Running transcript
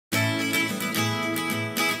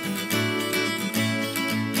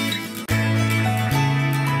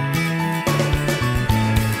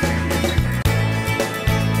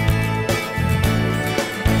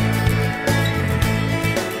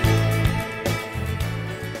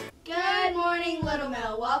Little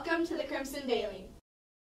Mill. Welcome to the Crimson Daily.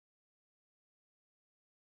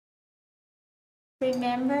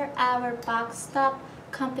 Remember, our box top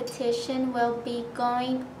competition will be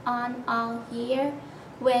going on all year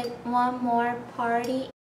with one more party.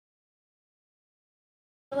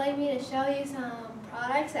 Would you like me to show you some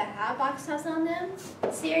products that have box tops on them?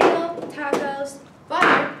 Cereal, tacos,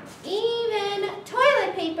 butter, even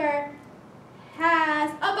toilet paper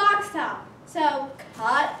has a box top. So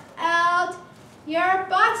cut out your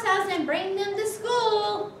box tops and bring them to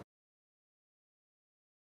school.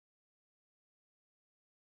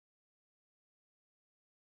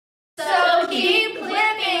 So keep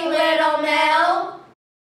clipping, Little Mill.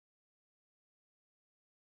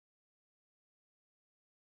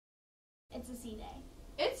 It's a C day.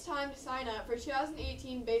 It's time to sign up for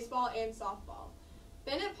 2018 baseball and softball.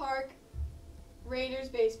 Bennett Park Raiders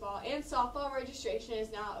baseball and softball registration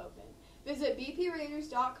is now open. Visit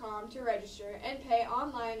bpraiders.com to register and pay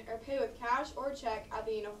online or pay with cash or check at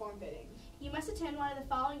the uniform fitting. You must attend one of the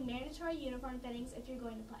following mandatory uniform fittings if you're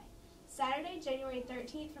going to play. Saturday, January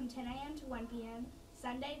 13th from 10 a.m. to 1 p.m.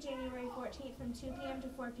 Sunday, January 14th from 2 p.m. to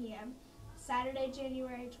 4 p.m. Saturday,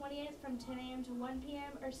 January 20th from 10 a.m. to 1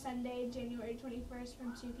 p.m. or Sunday, January 21st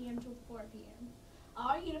from 2 p.m. to 4 p.m.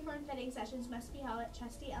 All uniform fitting sessions must be held at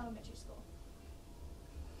Chesty Elementary School.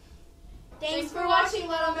 Thanks for watching,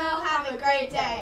 Little Mill. Have a great day.